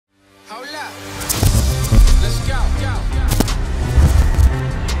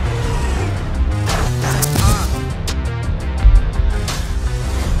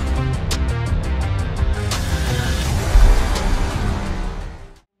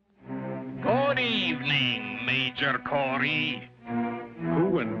Avenger, Corey.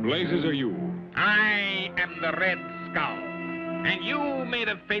 Who in blazes are you? I am the Red Skull, and you made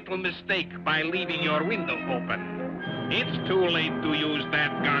a fatal mistake by leaving your window open. It's too late to use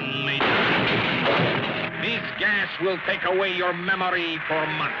that gun, Major. This gas will take away your memory for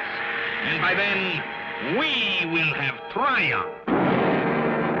months, and by then, we will have triumphed.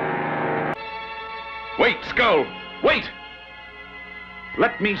 Wait, Skull! Wait!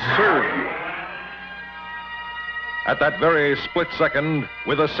 Let me serve you. At that very split second,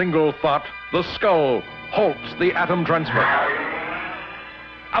 with a single thought, the Skull halts the atom transfer.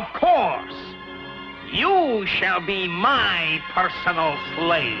 Of course! You shall be my personal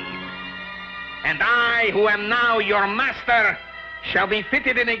slave. And I, who am now your master, shall be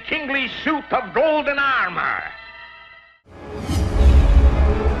fitted in a kingly suit of golden armor.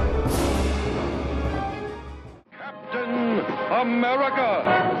 Captain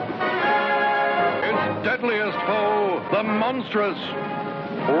America! Its deadliest foe, the monstrous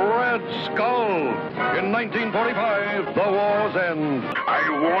Red Skull. In 1945, the war's end. I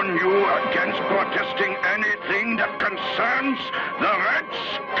warn you against protesting anything that concerns the Red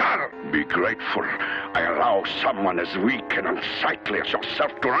Skull. Be grateful I allow someone as weak and unsightly as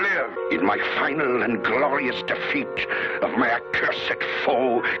yourself to live in my final and glorious defeat of my accursed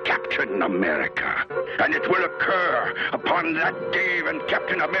foe, Captain America. And it will occur upon that day when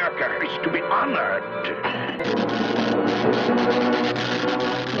Captain America is to be honored.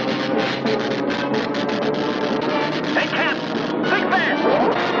 Hey, Cap! Think fast!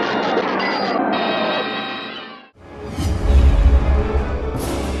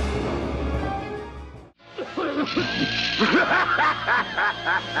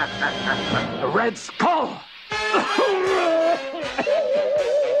 The Red Skull!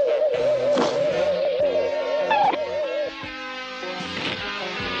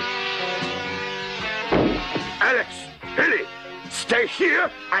 Alex, Billy, stay here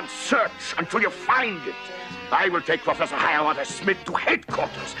and search until you find it. I will take Professor Hiawatha Smith to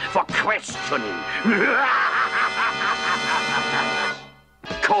headquarters for questioning.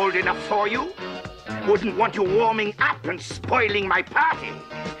 Cold enough for you? Wouldn't want you warming up and spoiling my party.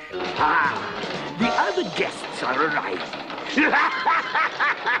 Ah, the other guests are arriving.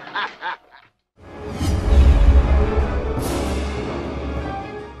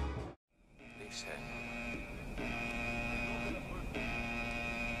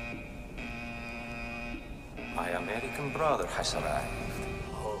 My American brother has arrived.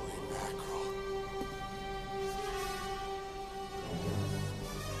 Holy mackerel.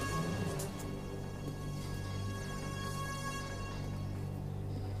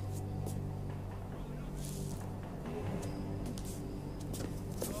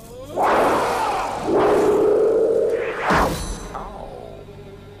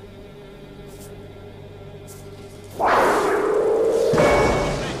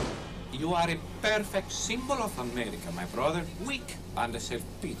 You are a perfect symbol of America, my brother. Weak and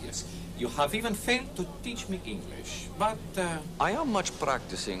self-piteous. You have even failed to teach me English, but... I am much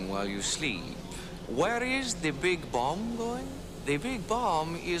practicing while you sleep. Where is the big bomb going? The big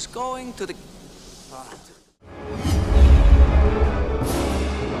bomb is going to the...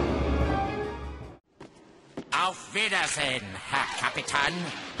 Auf Wiedersehen, Herr Kapitän.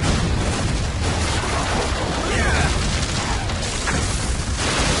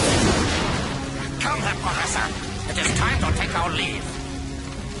 Come, Herr Professor. It is time to take our leave.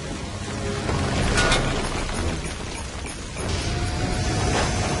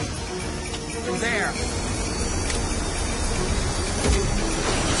 There.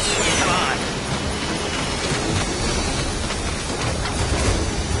 Come on.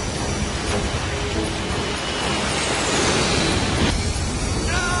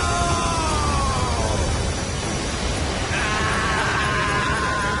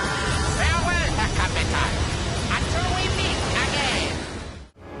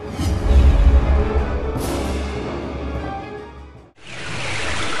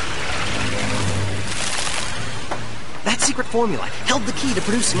 Secret formula held the key to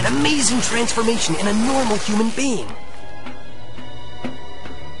producing an amazing transformation in a normal human being.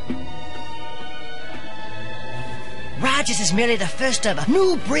 Rogers is merely the first of a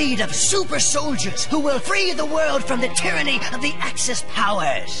new breed of super soldiers who will free the world from the tyranny of the Axis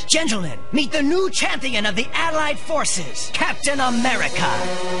powers. Gentlemen, meet the new champion of the Allied forces, Captain America.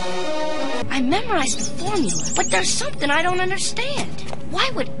 I memorized the formula, but there's something I don't understand. Why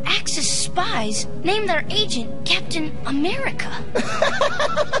would Axis spies name their agent Captain America?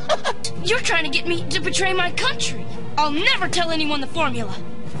 You're trying to get me to betray my country. I'll never tell anyone the formula.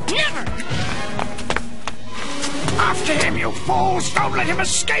 Never! After him, you fools! Don't let him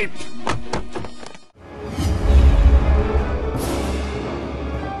escape!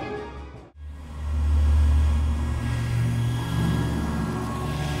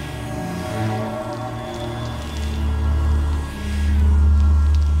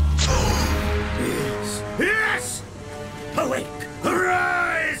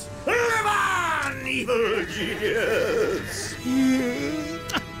 Yes.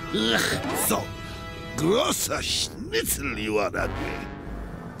 So, großer Schnitzel you are that way.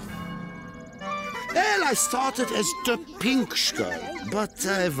 Well, I started as the pink skull, but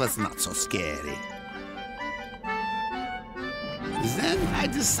it was not so scary. Then I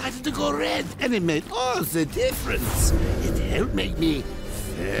decided to go red, and it made all the difference. It helped make me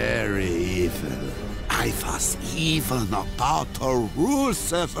very evil. I was even about to rule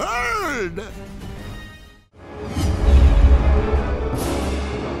the world.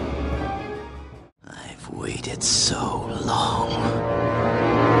 I've waited so long.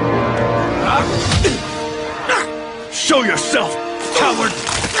 Show yourself, coward!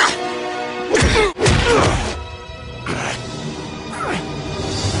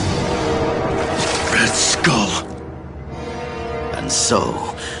 Red Skull. And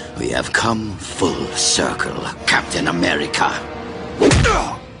so, we have come full circle, Captain America.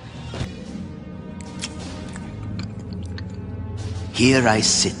 Here I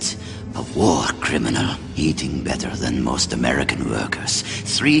sit, a war criminal, eating better than most American workers,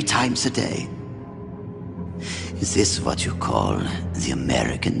 3 times a day. Is this what you call the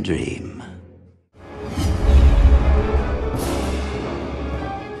American dream?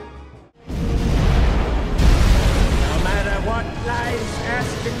 No matter what lies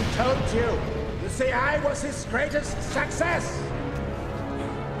Aspen told you, you see, I was his greatest success.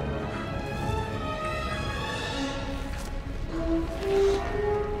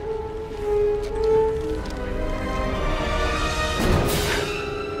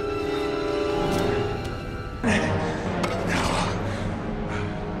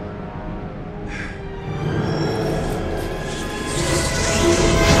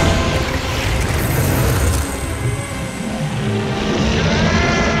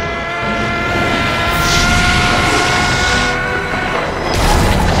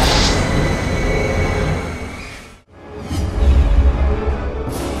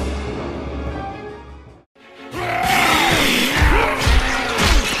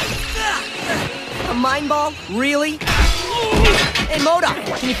 Mind ball? Really? Hey, Modoc,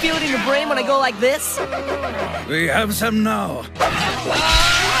 can you feel it in your brain when I go like this? We have some now.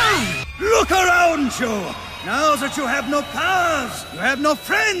 Look around you! Now that you have no powers, you have no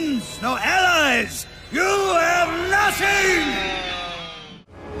friends, no allies, you have nothing!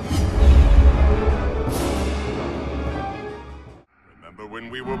 Remember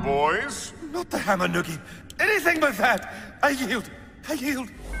when we were boys? Not the hammer, Noogie. Anything but that. I yield. I yield.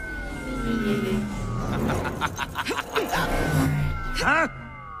 Huh?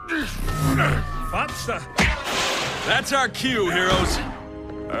 Faster. That's our cue, heroes.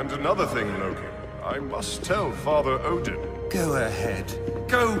 And another thing, Loki. I must tell Father Odin. Go ahead.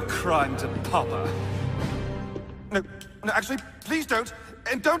 Go crime to Papa. No, actually, please don't.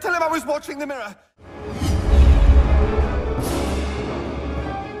 And don't tell him I was watching the mirror.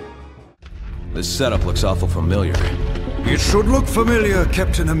 This setup looks awful familiar. It should look familiar,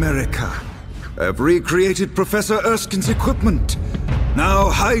 Captain America. I've recreated Professor Erskine's equipment. Now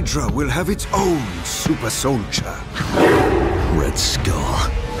Hydra will have its own super soldier. Red Skull.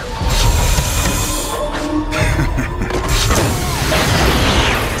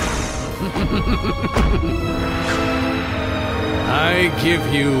 I give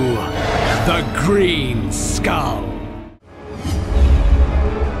you the Green Skull.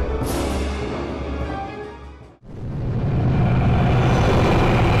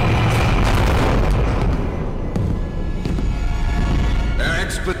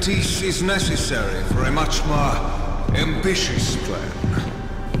 Expertise is necessary for a much more ambitious plan.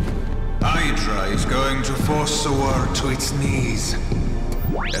 Hydra is going to force the world to its knees.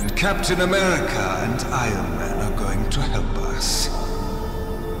 And Captain America and Iron Man are going to help us.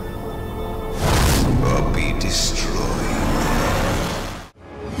 Or be destroyed.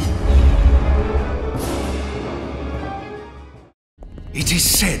 It is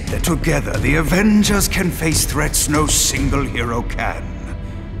said that together the Avengers can face threats no single hero can.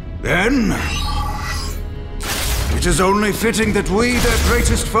 Then, it is only fitting that we, their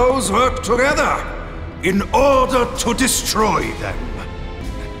greatest foes, work together in order to destroy them.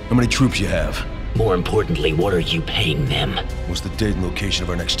 How many troops you have? More importantly, what are you paying them? What's the date and location of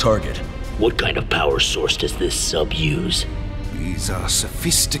our next target? What kind of power source does this sub use? These are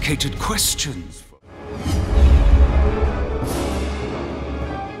sophisticated questions.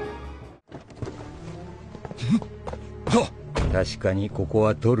 Oh! 確かにここ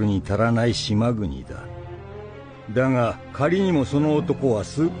は取るに足らない島国だ。だが仮にもその男は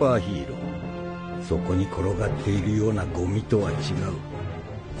スーパーヒーロー。そこに転がっているようなゴミとは違う。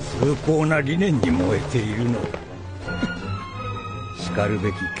崇高な理念に燃えているのだ。しかる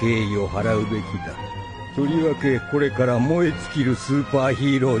べき敬意を払うべきだ。とりわけこれから燃え尽きるスーパー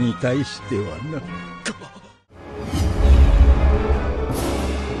ヒーローに対してはな。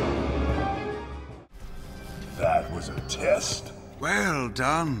That was a test. Well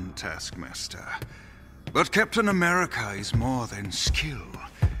done, Taskmaster. But Captain America is more than skill.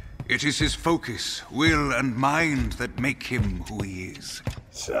 It is his focus, will, and mind that make him who he is.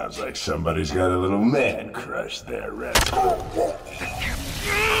 Sounds like somebody's got a little man crush there, Red.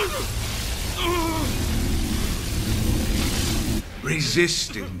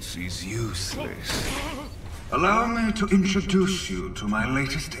 Resistance is useless. Allow me to introduce you to my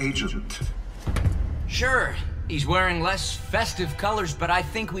latest agent. Sure, he's wearing less festive colors, but I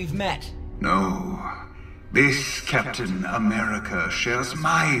think we've met. No. This Captain America shares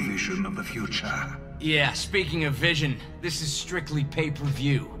my vision of the future. Yeah, speaking of vision, this is strictly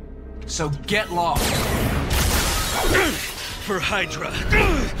pay-per-view. So get lost. For Hydra.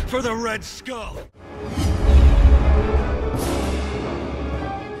 For the Red Skull.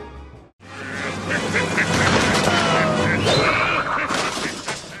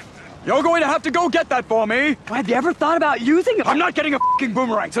 You're going to have to go get that for me! Have you ever thought about using it? I'm not getting a f***ing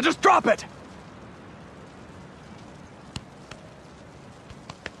boomerang, so just drop it!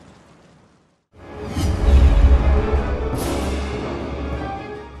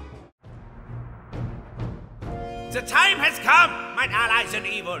 The time has come, my allies in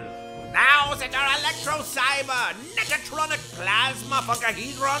evil. Now that our electro-cyber, netatronic plasma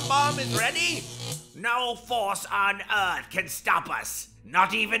funkahedron bomb is ready, no force on Earth can stop us.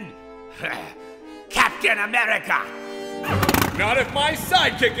 Not even Captain America. Not if my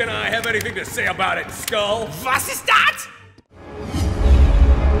sidekick and I have anything to say about it, Skull. Was ist das?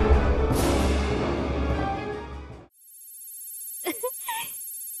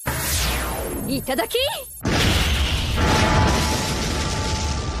 Itadaki?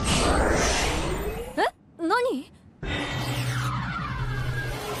 Nani?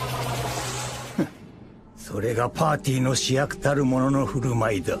 それがパーティーの主役たる者の振る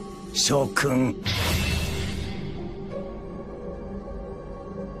舞いだ、将軍。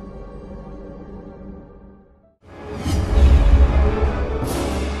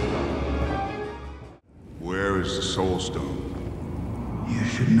Where is the Soul Stone? You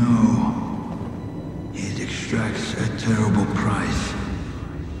should know. It extracts a terrible price.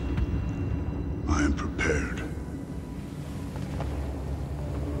 I am prepared.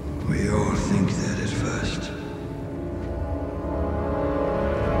 We all think that at first.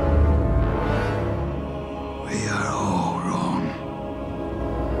 We are all wrong.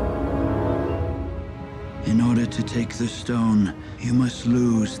 In order to take the stone, you must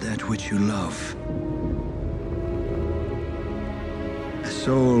lose that which you love. A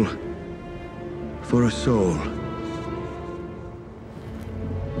soul for a soul.